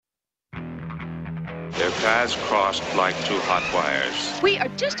Their paths crossed like two hot wires. We are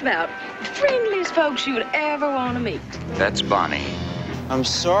just about the friendliest folks you would ever want to meet. That's Bonnie. I'm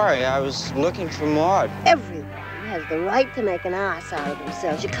sorry, I was looking for Maud. Everyone has the right to make an ass out of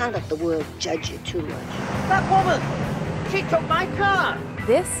themselves. You can't let the world judge you too much. That woman, she took my car.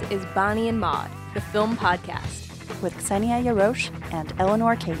 This is Bonnie and Maud, the film podcast, with Ksenia Yarosh and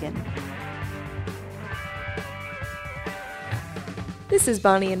Eleanor Kagan. This is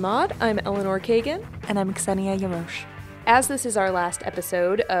Bonnie and Maud. I'm Eleanor Kagan. And I'm Ksenia Yarosh. As this is our last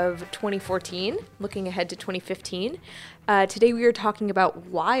episode of 2014, looking ahead to 2015, today we are talking about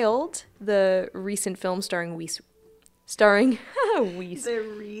Wild, the recent film starring Weiss. The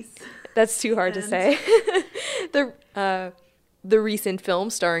Reese. That's too hard to say. The recent film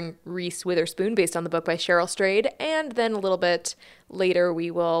starring Reese Witherspoon, based on the book by Cheryl Strayed, and then a little bit later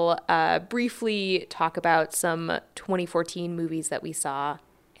we will briefly talk about some 2014 movies that we saw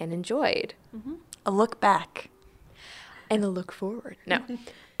and enjoyed. A look back. And a look forward. No.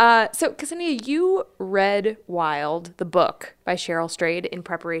 So, Ksenia, you read Wild, the book by Cheryl Strayed, in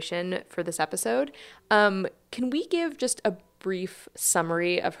preparation for this episode. Can we give just a brief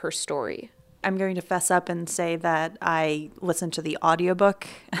summary of her story? I'm going to fess up and say that I listened to the audiobook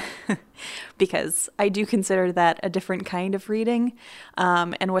because I do consider that a different kind of reading.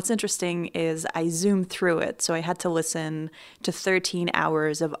 And what's interesting is I zoomed through it. So I had to listen to 13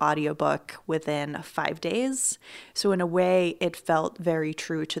 hours of audiobook within 5 days. So in a way, it felt very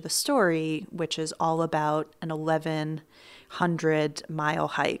true to the story, which is all about an 1,100-mile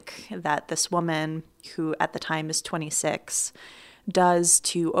hike that this woman, who at the time is 26, does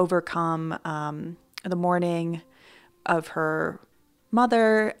to overcome the mourning of her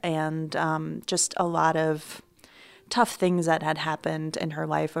mother and just a lot of tough things that had happened in her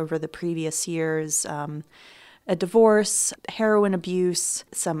life over the previous years. A divorce, heroin abuse,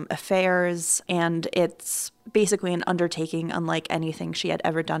 some affairs, and it's basically an undertaking unlike anything she had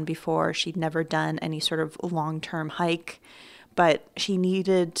ever done before. She'd never done any sort of long-term hike, but she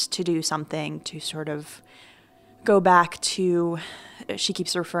needed to do something to sort of go back to, she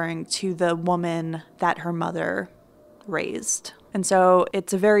keeps referring to the woman that her mother raised. And so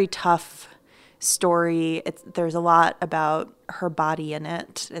it's a very tough story. There's a lot about her body in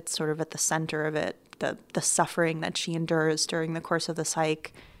it. It's sort of at the center of it, the suffering that she endures during the course of this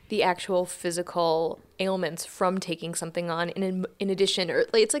hike. The actual physical ailments from taking something on in addition, or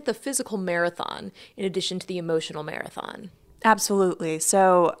it's like the physical marathon in addition to the emotional marathon. Absolutely.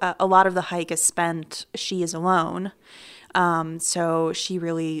 So a lot of the hike is spent, she is alone. So she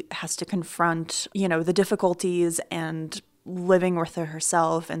really has to confront, the difficulties and living with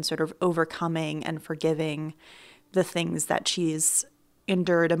herself and sort of overcoming and forgiving the things that she's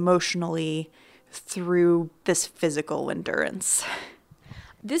endured emotionally through this physical endurance.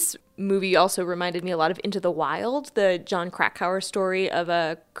 This movie also reminded me a lot of Into the Wild, the Jon Krakauer story of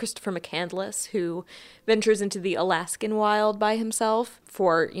a Christopher McCandless who ventures into the Alaskan wild by himself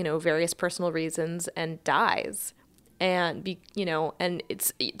for, various personal reasons and dies. And, and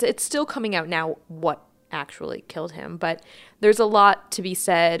it's still coming out now what actually killed him. But there's a lot to be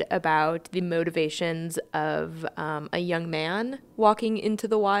said about the motivations of a young man walking into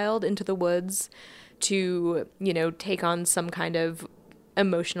the wild, into the woods, to, take on some kind of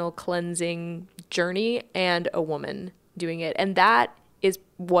emotional cleansing journey, and a woman doing it. And that is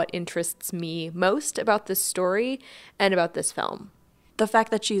what interests me most about this story and about this film. The fact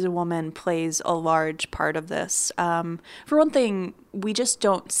that she's a woman plays a large part of this. For one thing, we just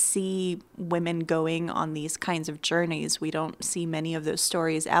don't see women going on these kinds of journeys. We don't see many of those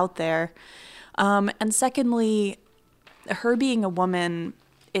stories out there. And secondly, her being a woman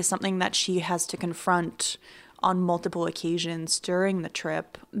is something that she has to confront on multiple occasions during the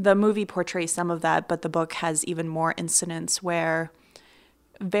trip. The movie portrays some of that, but the book has even more incidents where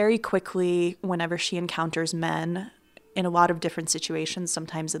very quickly, whenever she encounters men in a lot of different situations,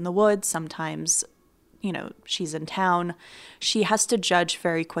 sometimes in the woods, sometimes, she's in town, she has to judge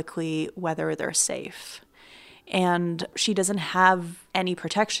very quickly whether they're safe. And she doesn't have any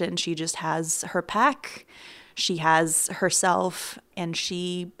protection. She just has her pack. She has herself, and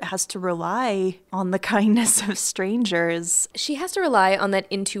she has to rely on the kindness of strangers. She has to rely on that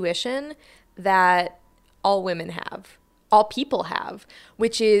intuition that all women have, all people have,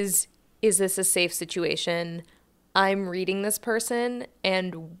 which is this a safe situation? I'm reading this person,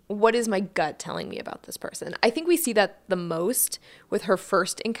 and what is my gut telling me about this person? I think we see that the most with her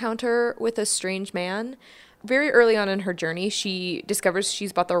first encounter with a strange man. Very early on in her journey, she discovers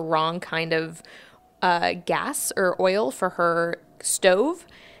she's bought the wrong kind of gas or oil for her stove,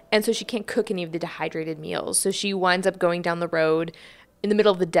 and so she can't cook any of the dehydrated meals. So she winds up going down the road in the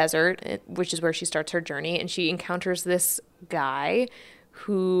middle of the desert, which is where she starts her journey, and she encounters this guy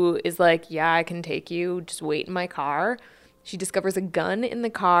who is like, yeah, I can take you, just wait in my car. She discovers a gun in the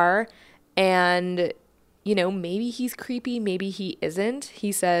car, and, you know, maybe he's creepy, maybe he isn't.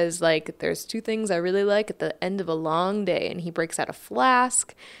 He says, like, there's 2 things I really like at the end of a long day, and he breaks out a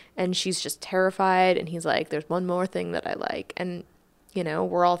flask, and she's just terrified, and he's like, there's one more thing that I like. And, you know,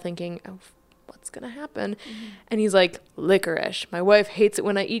 we're all thinking, oh, what's going to happen? Mm-hmm. And he's like, licorice. My wife hates it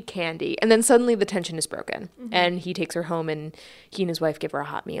when I eat candy. And then suddenly the tension is broken. Mm-hmm. And he takes her home and he and his wife give her a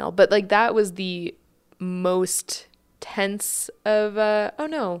hot meal. But like that was the most tense of, oh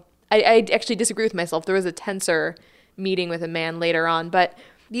no. I actually disagree with myself. There was a tenser meeting with a man later on. But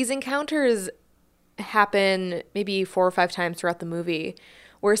these encounters happen maybe 4 or 5 times throughout the movie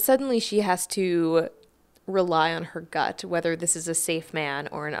where suddenly she has to rely on her gut, whether this is a safe man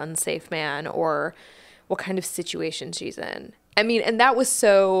or an unsafe man or what kind of situation she's in. I mean, and that was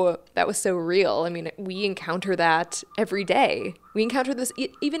so real. I mean, we encounter that every day. We encounter this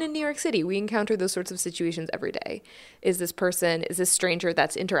even in New York City. We encounter those sorts of situations every day. Is this stranger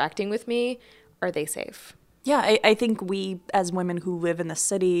that's interacting with me, are they safe? Yeah, I think we as women who live in the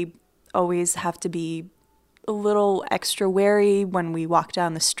city always have to be a little extra wary when we walk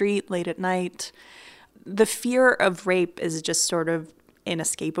down the street late at night. The fear of rape is just sort of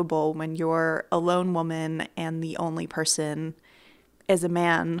inescapable when you're a lone woman and the only person is a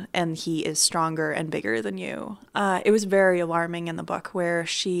man and he is stronger and bigger than you. It was very alarming in the book where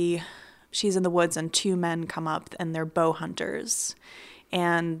she's in the woods and 2 men come up and they're bow hunters.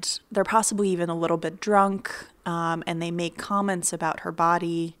 And they're possibly even a little bit drunk, and they make comments about her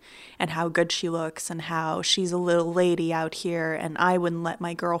body and how good she looks and how she's a little lady out here and I wouldn't let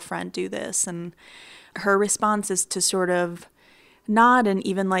my girlfriend do this. And her response is to sort of nod and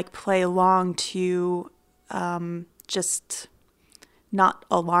even like play along to just not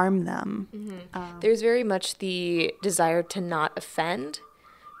alarm them. Mm-hmm. There's very much the desire to not offend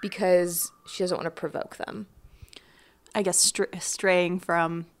because she doesn't want to provoke them. I guess straying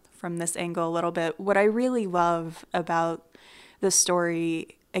from this angle a little bit, what I really love about this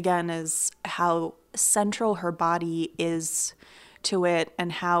story, again, is how central her body is to it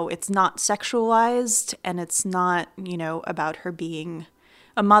and how it's not sexualized and it's not, you know, about her being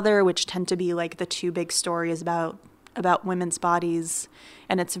a mother, which tend to be like the 2 big stories about women's bodies.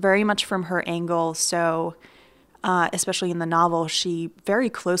 And it's very much from her angle. So especially in the novel, she very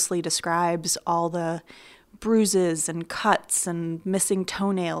closely describes all the bruises and cuts and missing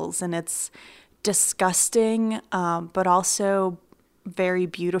toenails, and it's disgusting, but also very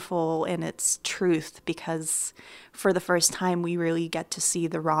beautiful in its truth because for the first time we really get to see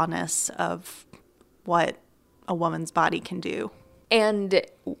the rawness of what a woman's body can do. And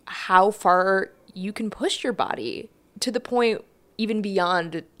how far you can push your body to the point even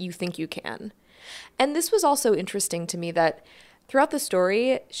beyond you think you can. And this was also interesting to me that throughout the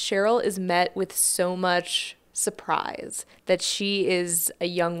story, Cheryl is met with so much surprise that she is a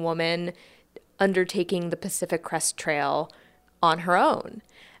young woman undertaking the Pacific Crest Trail on her own.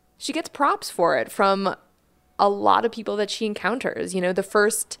 She gets props for it from a lot of people that she encounters. You know, the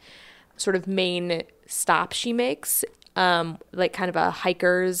first sort of main stop she makes, like kind of a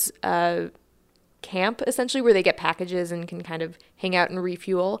hiker's camp, essentially, where they get packages and can kind of hang out and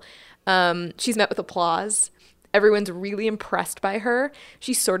refuel. She's met with applause. Everyone's really impressed by her.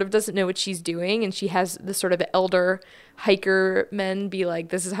 She sort of doesn't know what she's doing, and she has the sort of elder hiker men be like,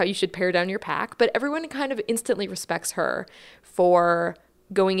 this is how you should pare down your pack. But everyone kind of instantly respects her for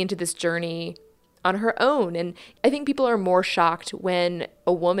going into this journey on her own. And I think people are more shocked when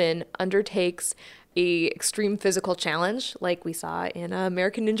a woman undertakes a extreme physical challenge, like we saw in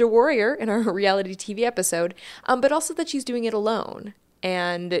American Ninja Warrior in our reality TV episode, but also that she's doing it alone,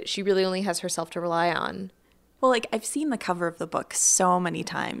 and she really only has herself to rely on. Well, like, I've seen the cover of the book so many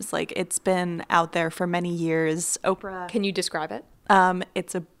times. Like, it's been out there for many years. Oprah. Can you describe it?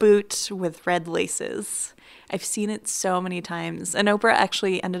 It's a boot with red laces. I've seen it so many times. And Oprah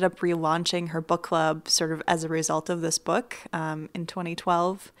actually ended up relaunching her book club sort of as a result of this book in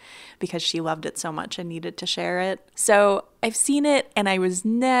 2012 because she loved it so much and needed to share it. So I've seen it, and I was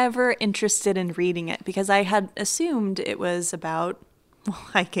never interested in reading it because I had assumed it was about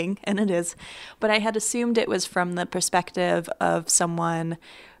hiking, and it is, but I had assumed it was from the perspective of someone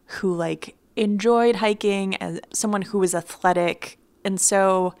who like enjoyed hiking and someone who was athletic. And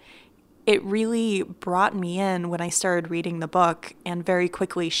so it really brought me in when I started reading the book, and very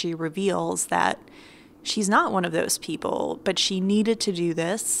quickly she reveals that she's not one of those people, but she needed to do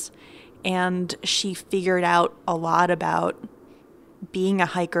this, and she figured out a lot about being a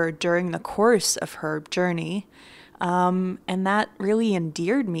hiker during the course of her journey. And that really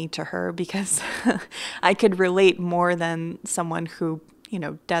endeared me to her because I could relate more than someone who,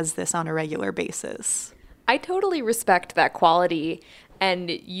 does this on a regular basis. I totally respect that quality and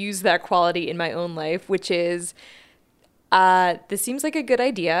use that quality in my own life, which is, this seems like a good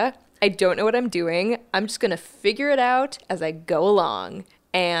idea. I don't know what I'm doing. I'm just going to figure it out as I go along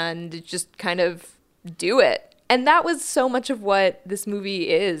and just kind of do it. And that was so much of what this movie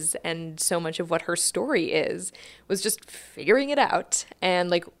is, and so much of what her story is, was just figuring it out. And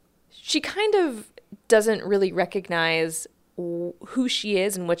like, she kind of doesn't really recognize who she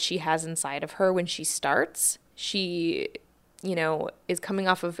is and what she has inside of her when she starts. She, is coming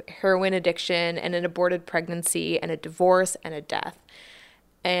off of heroin addiction and an aborted pregnancy and a divorce and a death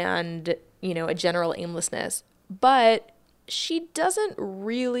and, a general aimlessness. But she doesn't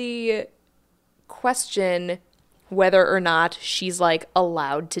really question whether or not she's like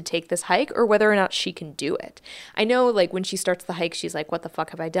allowed to take this hike or whether or not she can do it. I know like when she starts the hike, she's like, what the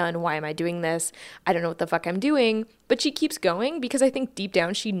fuck have I done? Why am I doing this? I don't know what the fuck I'm doing. But she keeps going because I think deep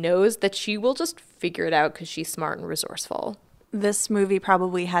down she knows that she will just figure it out because she's smart and resourceful. This movie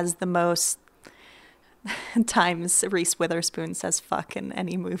probably has the most times Reese Witherspoon says fuck in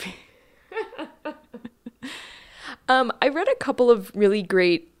any movie. I read a couple of really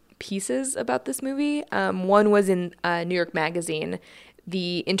great pieces about this movie. One was in New York Magazine,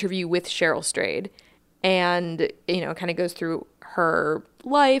 the interview with Cheryl Strayed, and it kind of goes through her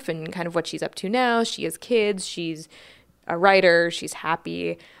life and kind of what she's up to now. She has kids, she's a writer, she's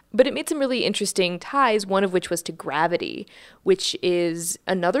happy, but it made some really interesting ties, one of which was to Gravity, which is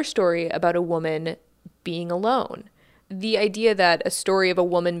another story about a woman being alone. The idea that a story of a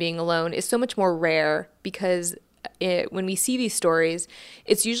woman being alone is so much more rare because when we see these stories,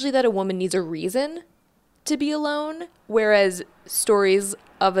 it's usually that a woman needs a reason to be alone, whereas stories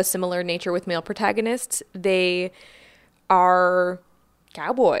of a similar nature with male protagonists, they are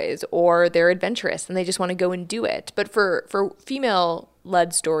cowboys or they're adventurous and they just want to go and do it. But for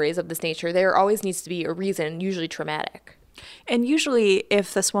female-led stories of this nature, there always needs to be a reason, usually traumatic. And usually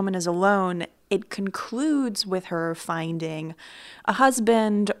if this woman is alone, it concludes with her finding a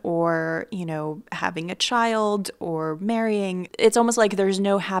husband or, having a child or marrying. It's almost like there's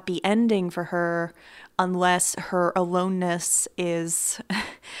no happy ending for her unless her aloneness is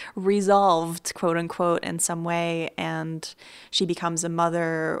resolved, quote unquote, in some way, and she becomes a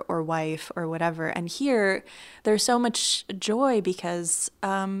mother or wife or whatever. And here, there's so much joy because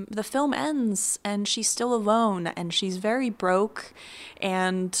the film ends and she's still alone and she's very broke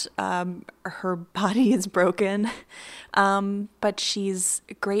and her body is broken, but she's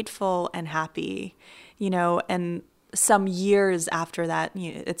grateful and happy, and some years after that,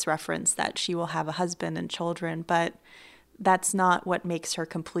 it's referenced that she will have a husband and children, but that's not what makes her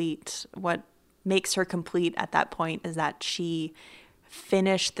complete. What makes her complete at that point is that she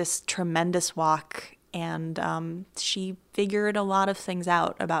finished this tremendous walk and she figured a lot of things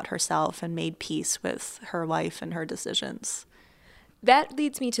out about herself and made peace with her life and her decisions. That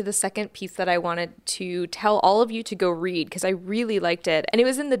leads me to the second piece that I wanted to tell all of you to go read because I really liked it. And it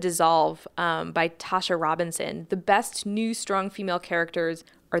was in The Dissolve by Tasha Robinson. The best new strong female characters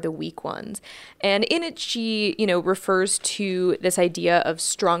are the weak ones. And in it, she, refers to this idea of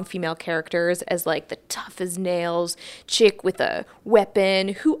strong female characters as like the tough as nails chick with a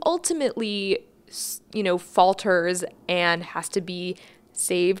weapon who ultimately, falters and has to be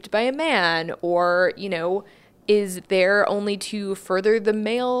saved by a man or, is there only to further the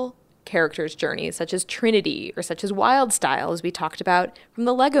male character's journey, such as Trinity or such as Wildstyle, as we talked about from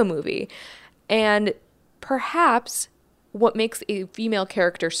the Lego movie. And perhaps what makes a female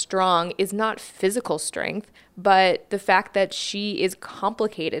character strong is not physical strength, but the fact that she is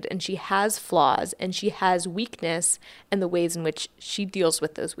complicated and she has flaws and she has weakness and the ways in which she deals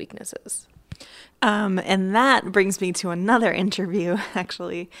with those weaknesses. And that brings me to another interview,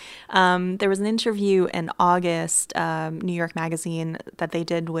 actually. There was an interview in August, New York Magazine, that they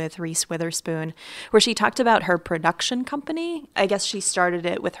did with Reese Witherspoon, where she talked about her production company. I guess she started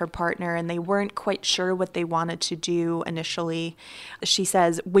it with her partner, and they weren't quite sure what they wanted to do initially. She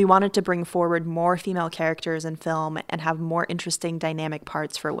says, "We wanted to bring forward more female characters in film and have more interesting dynamic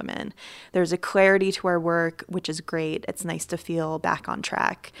parts for women. There's a clarity to our work, which is great. It's nice to feel back on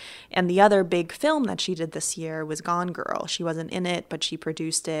track." And the other big film that she did this year was Gone Girl. She wasn't in it, but she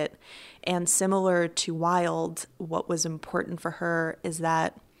produced it. And similar to Wild, what was important for her is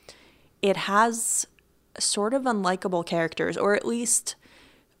that it has sort of unlikable characters, or at least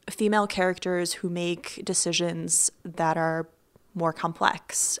female characters who make decisions that are more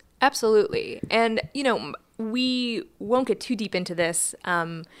complex. Absolutely. And, we won't get too deep into this,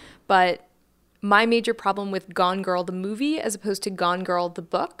 but my major problem with Gone Girl the movie as opposed to Gone Girl the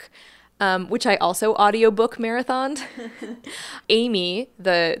book, which I also audiobook marathoned. Amy,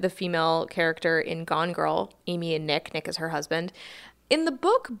 the female character in Gone Girl, Amy and Nick is her husband. In the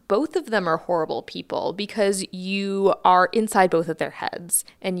book, both of them are horrible people because you are inside both of their heads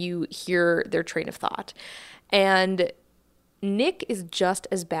and you hear their train of thought. And Nick is just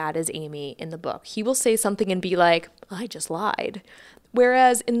as bad as Amy in the book. He will say something and be like, I just lied.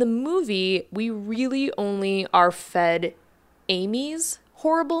 Whereas in the movie, we really only are fed Amy's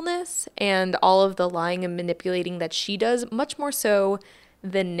horribleness and all of the lying and manipulating that she does, much more so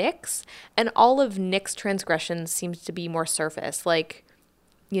than Nick's. And all of Nick's transgressions seems to be more surface. Like,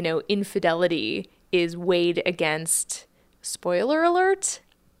 you know, infidelity is weighed against, spoiler alert,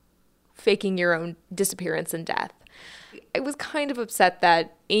 faking your own disappearance and death. I was kind of upset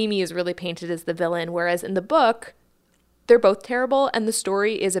that Amy is really painted as the villain, whereas in the book, they're both terrible, and the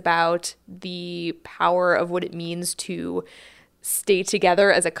story is about the power of what it means to stay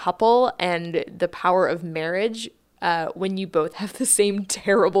together as a couple and the power of marriage when you both have the same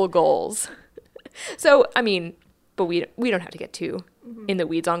terrible goals. So, I mean, but we don't have to get too in the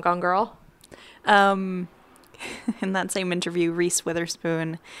weeds on Gone Girl. In that same interview, Reese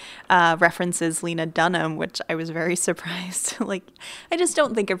Witherspoon references Lena Dunham, which I was very surprised. Like, I just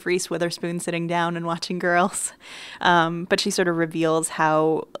don't think of Reese Witherspoon sitting down and watching Girls. But she sort of reveals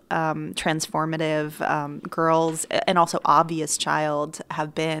how transformative Girls and also Obvious Child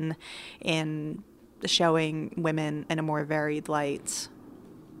have been in showing women in a more varied light.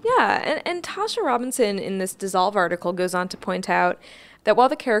 Yeah, and Tasha Robinson in this Dissolve article goes on to point out that while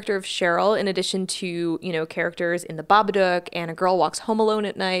the character of Cheryl, in addition to, you know, characters in The Babadook and A Girl Walks Home Alone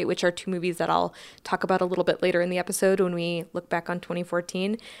at Night, which are two movies that I'll talk about a little bit later in the episode when we look back on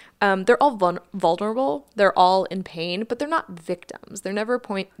 2014, they're all vulnerable, they're all in pain, but they're not victims. They're never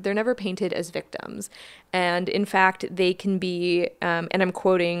painted as victims. And in fact, they can be, and I'm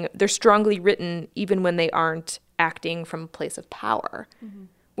quoting, they're strongly written even when they aren't acting from a place of power. Mm-hmm.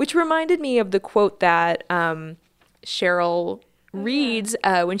 Which reminded me of the quote that Cheryl reads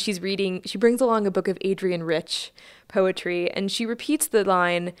when she's reading. She brings along a book of Adrienne Rich poetry, and she repeats the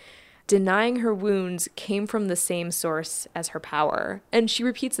line, denying her wounds came from the same source as her power. And she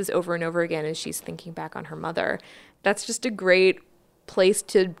repeats this over and over again as she's thinking back on her mother. That's just a great place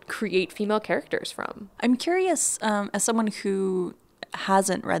to create female characters from. I'm curious, as someone who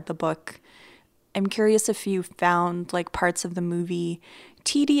hasn't read the book, I'm curious if you found like parts of the movie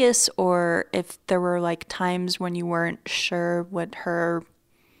tedious, or if there were like times when you weren't sure what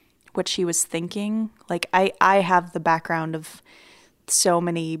she was thinking. Like I have the background of so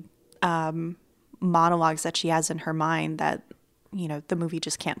many monologues that she has in her mind that, you know, the movie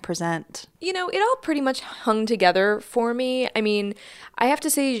just can't present. You know, it all pretty much hung together for me. I mean, I have to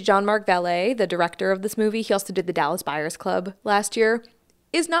say Jean-Marc Vallée, the director of this movie, he also did the Dallas Buyers Club last year,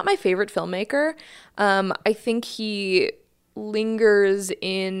 is not my favorite filmmaker. I think he lingers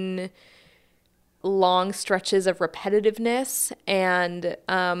in long stretches of repetitiveness and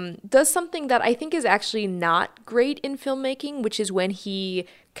does something that I think is actually not great in filmmaking, which is when he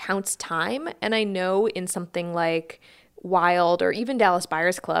counts time. And I know in something like Wild or even Dallas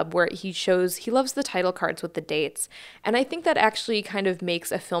Buyers Club, where he loves the title cards with the dates. And I think that actually kind of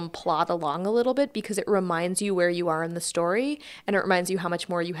makes a film plod along a little bit because it reminds you where you are in the story and it reminds you how much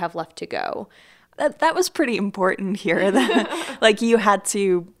more you have left to go. That was pretty important here. Like you had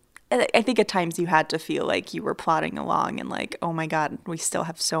to, I think at times you had to feel like you were plodding along and like, oh my God, we still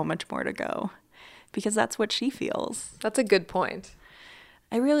have so much more to go, because that's what she feels. That's a good point.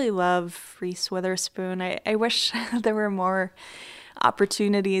 I really love Reese Witherspoon. I wish there were more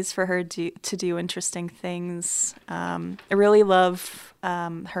opportunities for her to do interesting things. I really love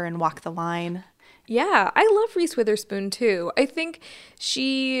her in Walk the Line. Yeah, I love Reese Witherspoon too. I think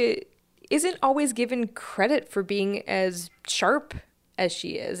she isn't always given credit for being as sharp as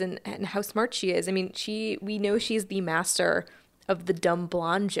she is and how smart she is. I mean, we know she's the master of the dumb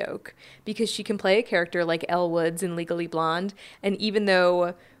blonde joke because she can play a character like Elle Woods in Legally Blonde. And even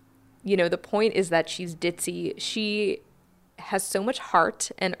though, you know, the point is that she's ditzy, she has so much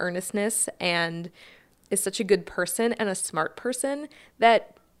heart and earnestness and is such a good person and a smart person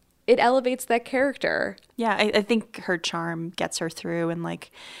that it elevates that character. Yeah, I think her charm gets her through, and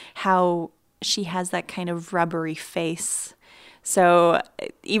like how she has that kind of rubbery face. So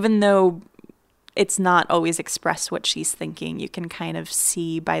even though it's not always expressed what she's thinking, you can kind of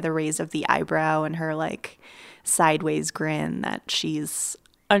see by the raise of the eyebrow and her like sideways grin that she's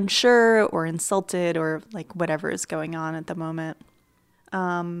unsure or insulted or like whatever is going on at the moment.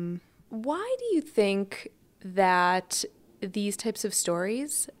 Why do you think that these types of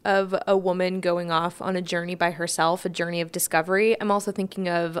stories of a woman going off on a journey by herself, a journey of discovery. I'm also thinking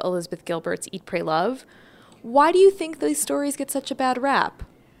of Elizabeth Gilbert's Eat, Pray, Love. Why do you think these stories get such a bad rap?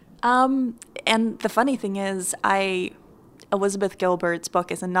 And the funny thing is, Elizabeth Gilbert's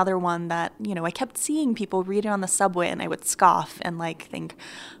book is another one that, I kept seeing people read it on the subway, and I would scoff and think,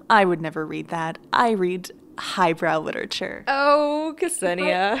 I would never read that. I read highbrow literature. Oh,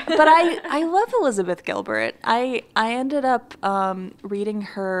 Ksenia. But I love Elizabeth Gilbert. I ended up reading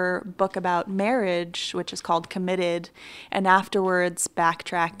her book about marriage, which is called Committed, and afterwards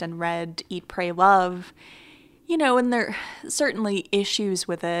backtracked and read Eat, Pray, Love. And there are certainly issues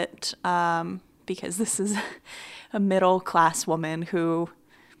with it, because this is a middle-class woman who,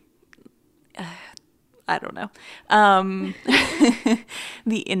 I don't know.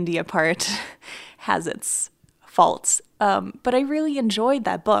 The India part has its faults. But I really enjoyed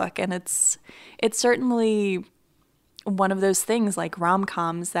that book, and it's certainly one of those things like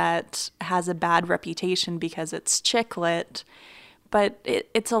rom-coms that has a bad reputation because it's chick lit, but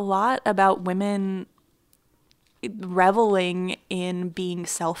it's a lot about women reveling in being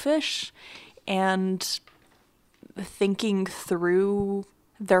selfish and thinking through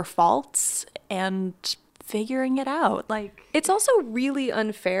their faults and figuring it out. It's also really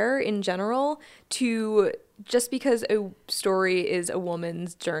unfair in general to, just because a story is a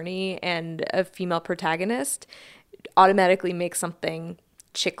woman's journey and a female protagonist, automatically make something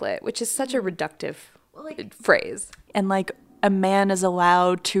chick lit, which is such a reductive phrase. And a man is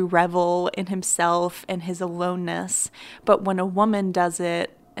allowed to revel in himself and his aloneness, but when a woman does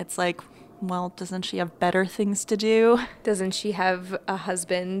it, it's well, doesn't she have better things to do? Doesn't she have a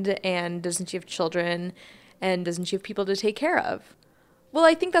husband, and doesn't she have children, and doesn't she have people to take care of? Well,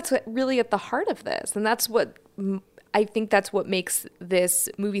 I think that's really at the heart of this, and that's what makes this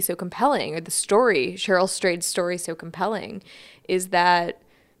movie so compelling, or the story, Cheryl Strayed's story, so compelling, is that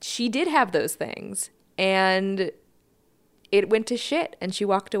she did have those things, and it went to shit, and she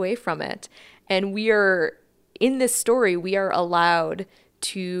walked away from it. And in this story, we are allowed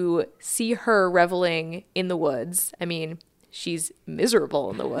to see her reveling in the woods. I mean, she's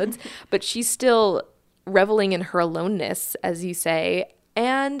miserable in the woods, but she's still reveling in her aloneness, as you say,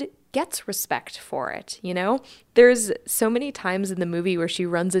 and gets respect for it, There's so many times in the movie where she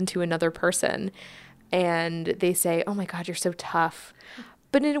runs into another person and they say, oh my God, you're so tough.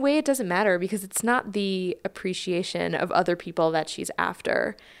 But in a way, it doesn't matter, because it's not the appreciation of other people that she's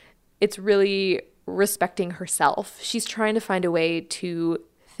after. It's really respecting herself. She's trying to find a way to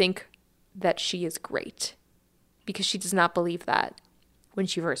think that she is great, because she does not believe that when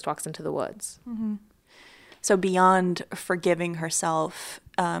she first walks into the woods. Mm-hmm. So beyond forgiving herself,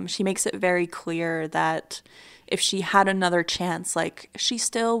 she makes it very clear that if she had another chance, she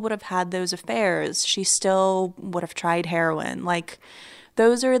still would have had those affairs. She still would have tried heroin.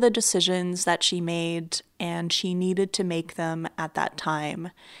 Those are the decisions that she made, and she needed to make them at that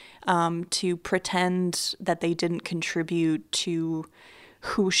time. To pretend that they didn't contribute to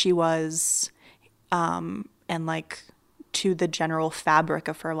who she was, and to the general fabric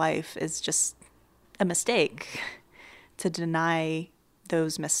of her life is just a mistake. To deny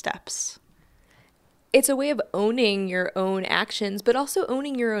those missteps. It's a way of owning your own actions, but also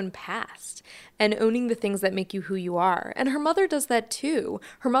owning your own past and owning the things that make you who you are. And her mother does that too.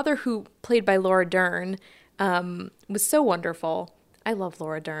 Her mother, who played by Laura Dern, was so wonderful. I love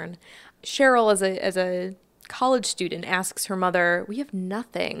Laura Dern. Cheryl, as a college student, asks her mother, we have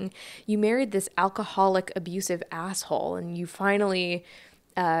nothing. You married this alcoholic, abusive asshole, and we finally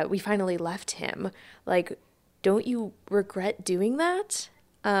left him. Don't you regret doing that?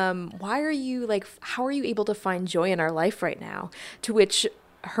 How are you able to find joy in our life right now? To which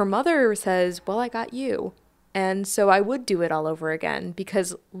her mother says, well, I got you. And so I would do it all over again,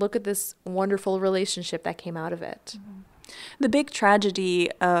 because look at this wonderful relationship that came out of it. The big tragedy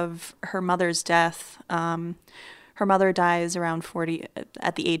of her mother's death, her mother dies around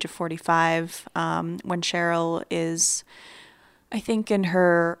at the age of 45, when Cheryl is, I think, in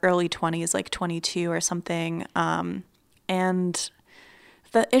her early 20s, 22 or something. And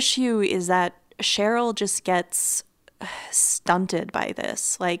the issue is that Cheryl just gets stunted by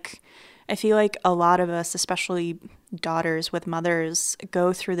this. I feel like a lot of us, especially daughters with mothers,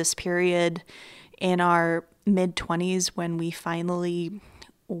 go through this period in our mid-20s when we finally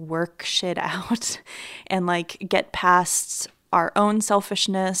work shit out and get past our own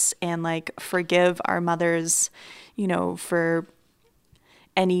selfishness and forgive our mothers, for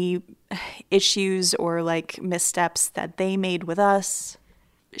any issues or missteps that they made with us.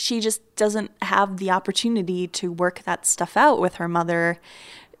 She just doesn't have the opportunity to work that stuff out with her mother.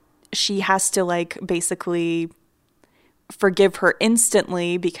 She has to basically forgive her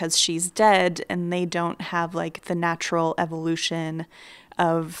instantly because she's dead, and they don't have like the natural evolution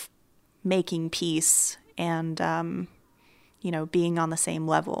of making peace and, being on the same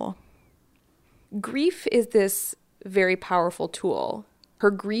level. Grief is this very powerful tool.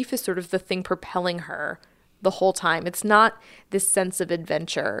 Her grief is sort of the thing propelling her the whole time. It's not this sense of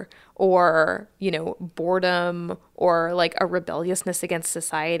adventure or, boredom or like a rebelliousness against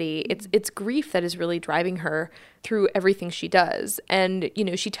society. It's grief that is really driving her through everything she does. And,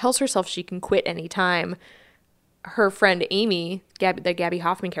 she tells herself she can quit anytime. Her friend Amy, the Gabby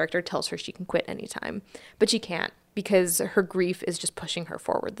Hoffman character, tells her she can quit anytime, but she can't because her grief is just pushing her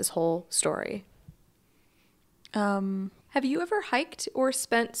forward this whole story. Have you ever hiked or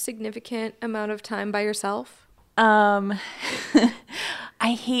spent significant amount of time by yourself? I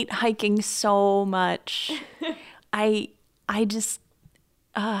hate hiking so much. I just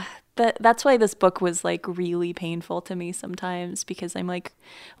that's why this book was like really painful to me sometimes, because I'm like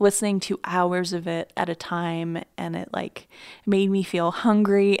listening to hours of it at a time, and it like made me feel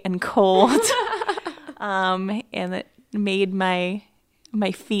hungry and cold. And it made my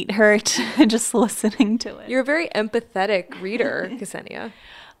feet hurt just listening to it. You're a very empathetic reader, Ksenia.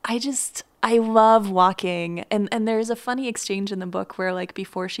 I love walking. And there's a funny exchange in the book where like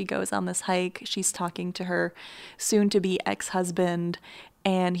before she goes on this hike, she's talking to her soon-to-be ex-husband.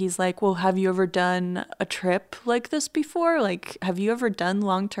 And he's like, well, have you ever done a trip like this before? Like, have you ever done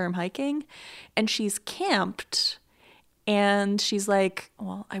long-term hiking? And she's camped. And she's like,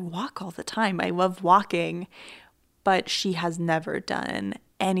 well, I walk all the time. I love walking. But she has never done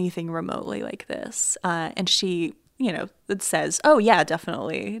anything remotely like this. And she, it says, oh, yeah,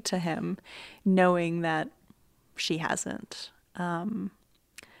 definitely to him, knowing that she hasn't.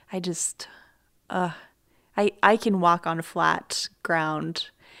 I can walk on flat ground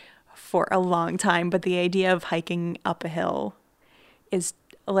for a long time, but the idea of hiking up a hill is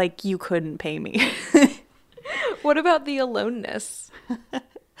like you couldn't pay me. What about the aloneness?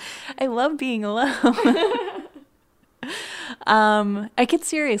 I love being alone. I could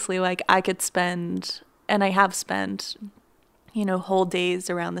seriously, like, I could spend, and I have spent, whole days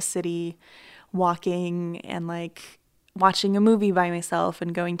around the city walking and like watching a movie by myself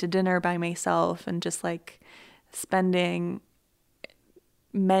and going to dinner by myself and just like spending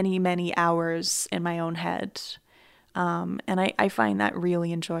many, many hours in my own head. And I find that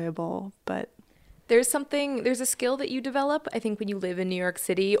really enjoyable, but there's a skill that you develop, I think, when you live in New York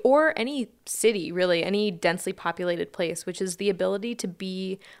City or any city, really, any densely populated place, which is the ability to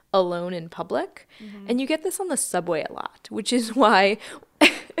be alone in public. Mm-hmm. And you get this on the subway a lot, which is why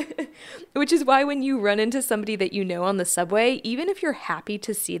when you run into somebody that you know on the subway, even if you're happy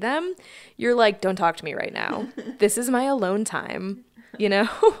to see them, you're like, don't talk to me right now. This is my alone time, So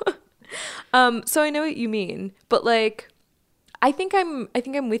I know what you mean, but like, I think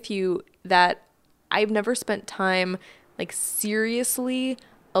I'm with you that I've never spent time like seriously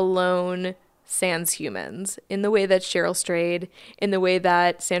alone sans humans in the way that Cheryl Strayed, in the way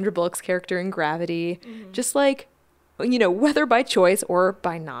that Sandra Bullock's character in Gravity, just like, whether by choice or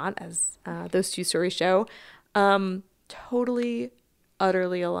by not, as those two stories show, totally,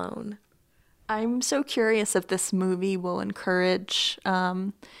 utterly alone. I'm so curious if this movie will encourage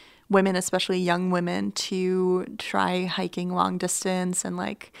women, especially young women, to try hiking long distance, and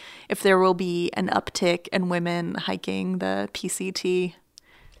like if there will be an uptick in women hiking the PCT.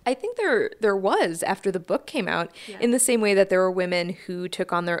 I think there was after the book came out, in the same way that there were women who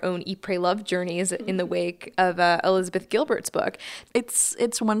took on their own Eat, Pray, Love journeys in the wake of Elizabeth Gilbert's book.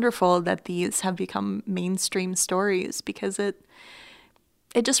 It's wonderful that these have become mainstream stories, because it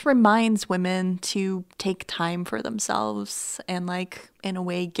just reminds women to take time for themselves and like in a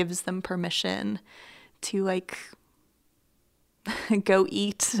way gives them permission to like go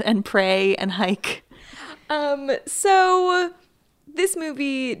eat and pray and hike. So this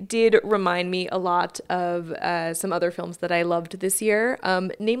movie did remind me a lot of some other films that I loved this year,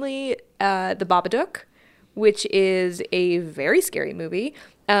 namely The Babadook, which is a very scary movie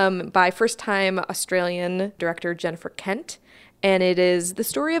by first-time Australian director Jennifer Kent. And it is the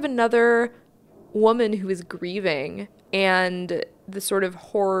story of another woman who is grieving and the sort of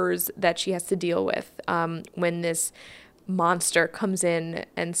horrors that she has to deal with when this monster comes in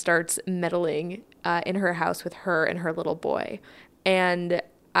and starts meddling in her house with her and her little boy. And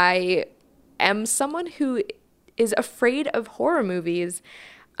I am someone who is afraid of horror movies,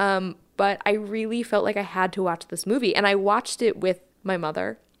 but I really felt like I had to watch this movie. And I watched it with my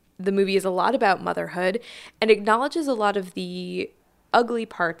mother. The movie is a lot about motherhood and acknowledges a lot of the ugly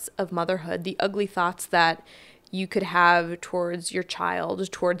parts of motherhood, the ugly thoughts that, you could have towards your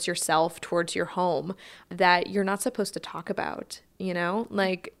child, towards yourself, towards your home that you're not supposed to talk about, you know?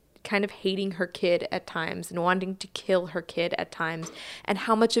 Like kind of hating her kid at times and wanting to kill her kid at times, and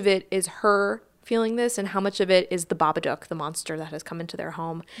how much of it is her feeling this and how much of it is the Babadook, the monster that has come into their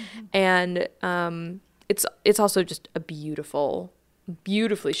home. And it's also just a beautifully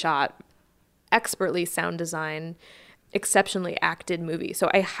shot, expertly sound design, exceptionally acted movie.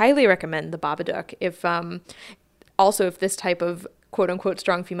 So I highly recommend The Babadook. If this type of quote unquote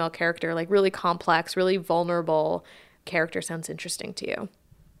strong female character, like really complex, really vulnerable character sounds interesting to you.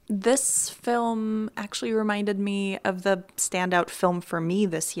 This film actually reminded me of the standout film for me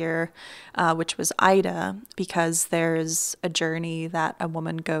this year, which was Ida, because there's a journey that a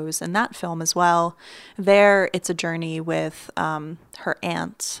woman goes in that film as well. There, it's a journey with her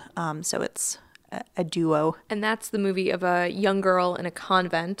aunt, so it's a duo. And that's the movie of a young girl in a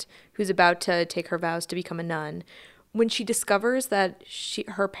convent who's about to take her vows to become a nun. When she discovers that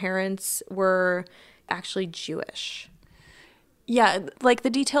her parents were actually Jewish. Yeah, like the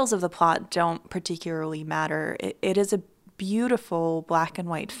details of the plot don't particularly matter. It is a beautiful black and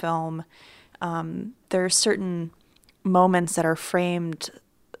white film. There are certain moments that are framed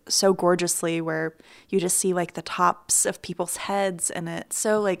so gorgeously where you just see like the tops of people's heads, and it's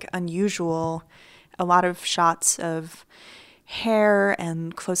so like unusual. A lot of shots of hair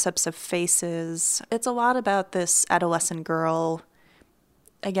and close-ups of faces. It's a lot about this adolescent girl,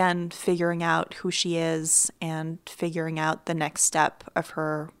 again, figuring out who she is and figuring out the next step of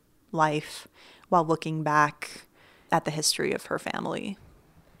her life while looking back at the history of her family.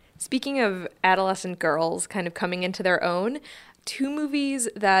 Speaking of adolescent girls kind of coming into their own, two movies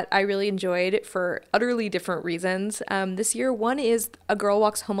that I really enjoyed for utterly different reasons this year. One is A Girl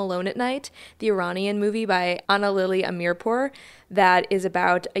Walks Home Alone at Night, the Iranian movie by Ana Lily Amirpour, that is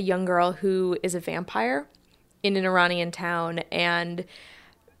about a young girl who is a vampire in an Iranian town and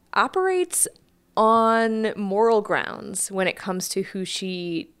operates on moral grounds when it comes to who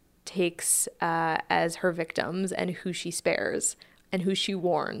she takes as her victims and who she spares and who she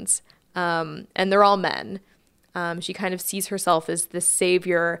warns. And they're all men. She kind of sees herself as the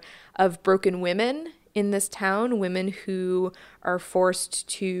savior of broken women in this town, women who are forced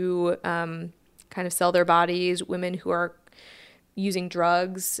to kind of sell their bodies, women who are using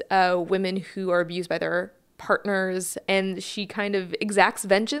drugs, women who are abused by their partners, and she kind of exacts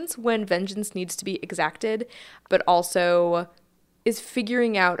vengeance when vengeance needs to be exacted, but also is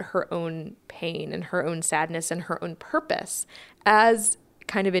figuring out her own pain and her own sadness and her own purpose as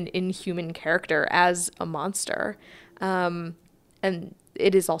kind of an inhuman character, as a monster. And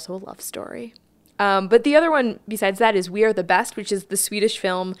it is also a love story. But the other one besides that is We Are the Best, which is the Swedish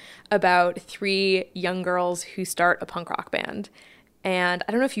film about three young girls who start a punk rock band. And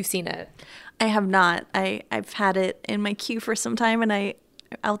I don't know if you've seen it. I have not. I've had it in my queue for some time, and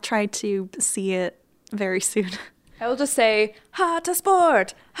I'll try to see it very soon. I will just say, Hata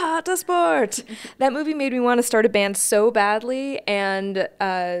Sport, Hata Sport. That movie made me want to start a band so badly, and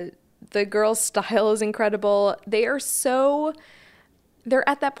the girls' style is incredible. They're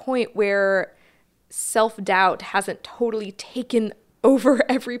at that point where self-doubt hasn't totally taken over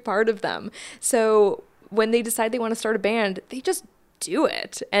every part of them. So when they decide they want to start a band, they just do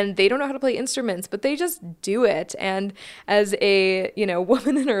it, and they don't know how to play instruments, but they just do it. And as a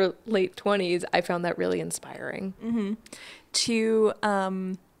woman in her late 20s, I found that really inspiring. Mm-hmm. Two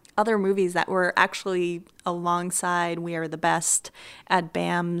other movies that were actually alongside We Are the Best at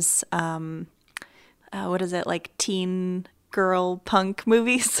BAM's like teen girl punk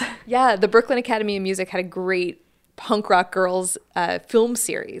movies. Yeah, the Brooklyn Academy of Music had a great punk rock girls film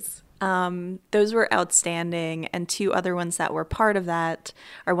series. Those were outstanding, and two other ones that were part of that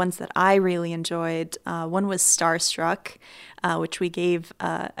are ones that I really enjoyed. One was Starstruck, which we gave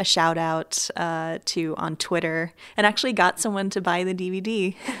a shout out to on Twitter, and actually got someone to buy the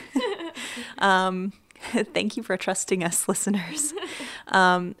DVD. Thank you for trusting us, listeners.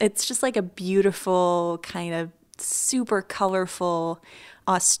 It's just like a beautiful, kind of super colorful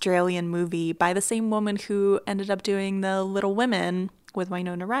Australian movie by the same woman who ended up doing the Little Women with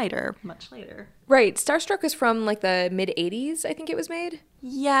Winona Ryder much later. Right. Starstruck is from like the mid-'80s, I think it was made.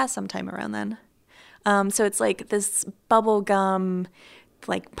 Yeah, sometime around then. So it's like this bubblegum,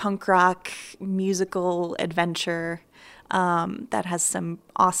 like punk rock musical adventure that has some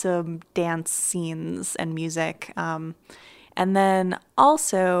awesome dance scenes and music. And then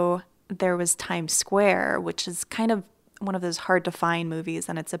also there was Times Square, which is kind of one of those hard to find movies,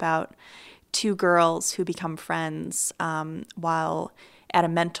 and it's about two girls who become friends while at a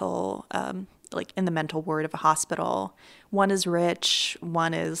mental, like in the mental ward of a hospital. One is rich,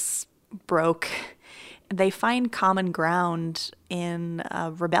 one is broke, they find common ground in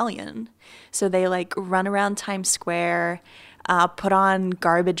rebellion. So they like run around Times Square, put on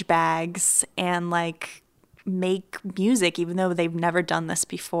garbage bags, and like make music, even though they've never done this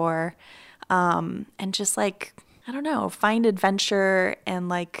before. And just like, I don't know, find adventure and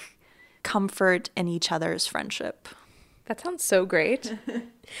like comfort in each other's friendship. That sounds so great.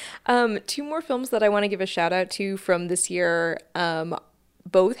 Two more films that I want to give a shout out to from this year.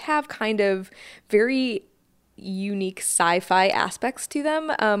 Both have kind of very unique sci-fi aspects to them.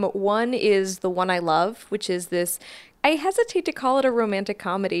 One is The One I Love, which is this, I hesitate to call it a romantic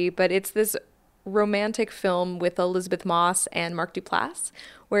comedy, but it's this romantic film with Elizabeth Moss and Mark Duplass,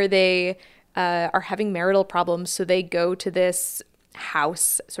 where they are having marital problems. So they go to this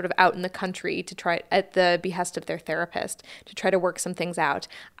house sort of out in the country to try, at the behest of their therapist, to try to work some things out.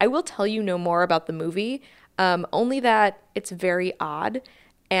 I will tell you no more about the movie, only that it's very odd,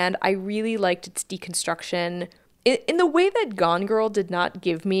 and I really liked its deconstruction in the way that Gone Girl did not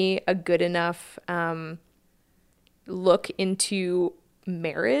give me a good enough look into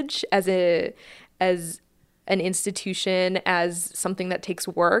marriage as an institution, as something that takes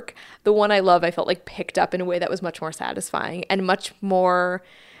work. The One I Love, I felt like picked up in a way that was much more satisfying and much more,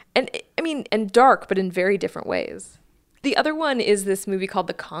 and dark, but in very different ways. The other one is this movie called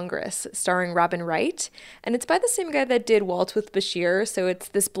The Congress, starring Robin Wright, and it's by the same guy that did Waltz with Bashir, so it's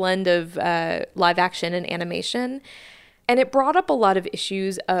this blend of live action and animation, and it brought up a lot of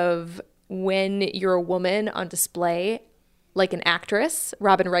issues of when you're a woman on display, like an actress.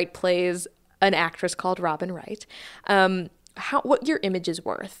 Robin Wright plays an actress called Robin Wright, what your image is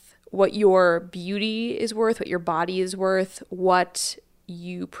worth, what your beauty is worth, what your body is worth, what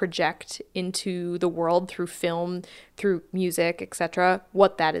you project into the world through film, through music, etc.,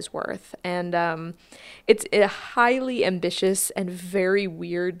 what that is worth. And it's a highly ambitious and very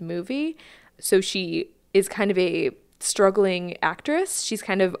weird movie. So she is kind of a struggling actress. She's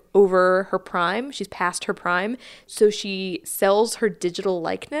kind of over her prime. She's past her prime. So she sells her digital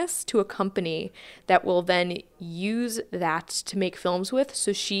likeness to a company that will then use that to make films with.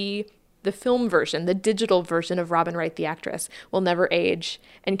 So the film version, the digital version of Robin Wright, the actress, will never age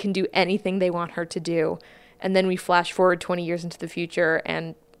and can do anything they want her to do. And then we flash forward 20 years into the future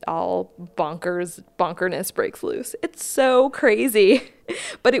and all bonkerness breaks loose. It's so crazy.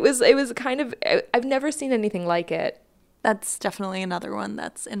 But it was kind of, I've never seen anything like it. That's definitely another one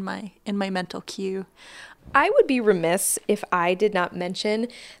that's in my mental queue. I would be remiss if I did not mention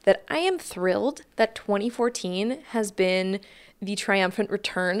that I am thrilled that 2014 has been the triumphant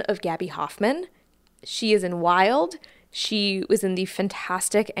return of Gaby Hoffmann. She is in Wild. She was in the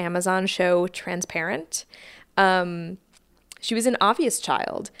fantastic Amazon show Transparent. She was in Obvious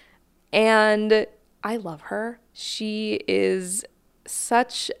Child. And I love her. She is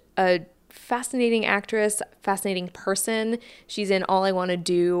such a fascinating actress, fascinating person. She's in All I Want to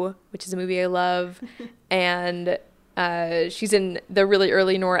Do, which is a movie I love. And she's in the really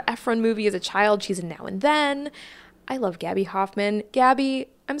early Nora Ephron movie as a child. She's in Now and Then. I love Gaby Hoffmann. Gaby,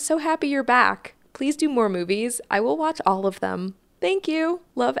 I'm so happy you're back. Please do more movies. I will watch all of them. Thank you.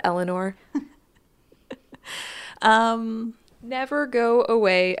 Love, Eleanor. Never go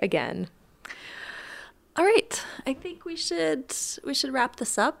away again. All right. I think we should wrap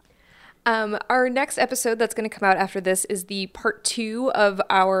this up. Our next episode that's going to come out after this is the part 2 of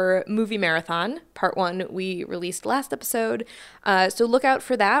our movie marathon. Part 1 we released last episode, so look out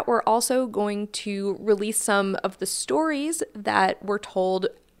for that. We're also going to release some of the stories that were told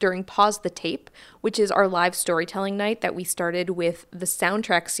during Pause the Tape, which is our live storytelling night that we started with the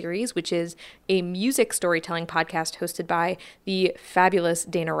Soundtrack series, which is a music storytelling podcast hosted by the fabulous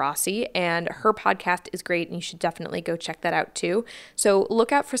Dana Rossi, and her podcast is great, and you should definitely go check that out too. So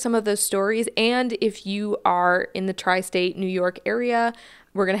look out for some of those stories, and if you are in the tri-state New York area,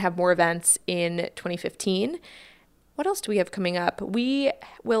 we're going to have more events in 2015. What else do we have coming up? We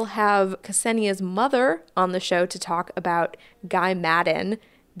will have Ksenia's mother on the show to talk about Guy Maddin,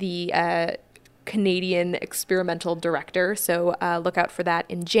 the Canadian experimental director. So look out for that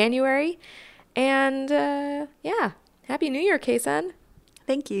in January. And yeah, Happy New Year, Kaysen.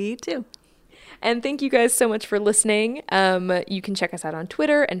 Thank you. You too. And thank you guys so much for listening. You can check us out on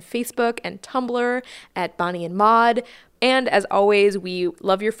Twitter and Facebook and Tumblr at Bonnie and Maud. And as always, we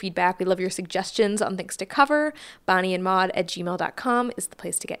love your feedback. We love your suggestions on things to cover. BonnieandMaud@gmail.com is the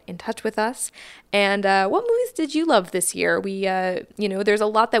place to get in touch with us. And what movies did you love this year? We, there's a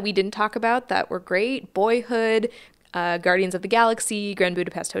lot that we didn't talk about that were great. Boyhood, Guardians of the Galaxy, Grand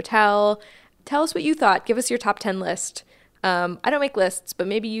Budapest Hotel. Tell us what you thought. Give us your top 10 list. I don't make lists, but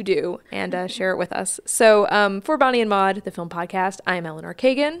maybe you do, and share it with us. So for Bonnie and Maud, the film podcast, I'm Eleanor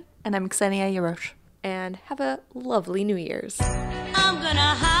Kagan. And I'm Ksenia Yarosh. and have a lovely New Year's. I'm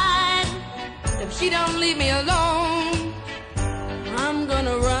gonna hide if she don't leave me alone. I'm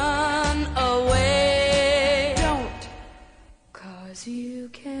gonna run away. Don't, 'cause you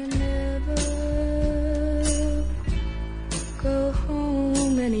can never go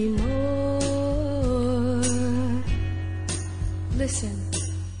home anymore. Listen,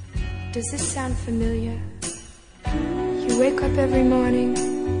 does this sound familiar? You wake up every morning,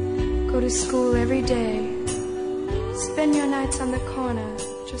 go to school every day, spend your nights on the corner,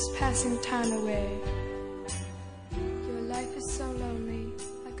 just passing time away.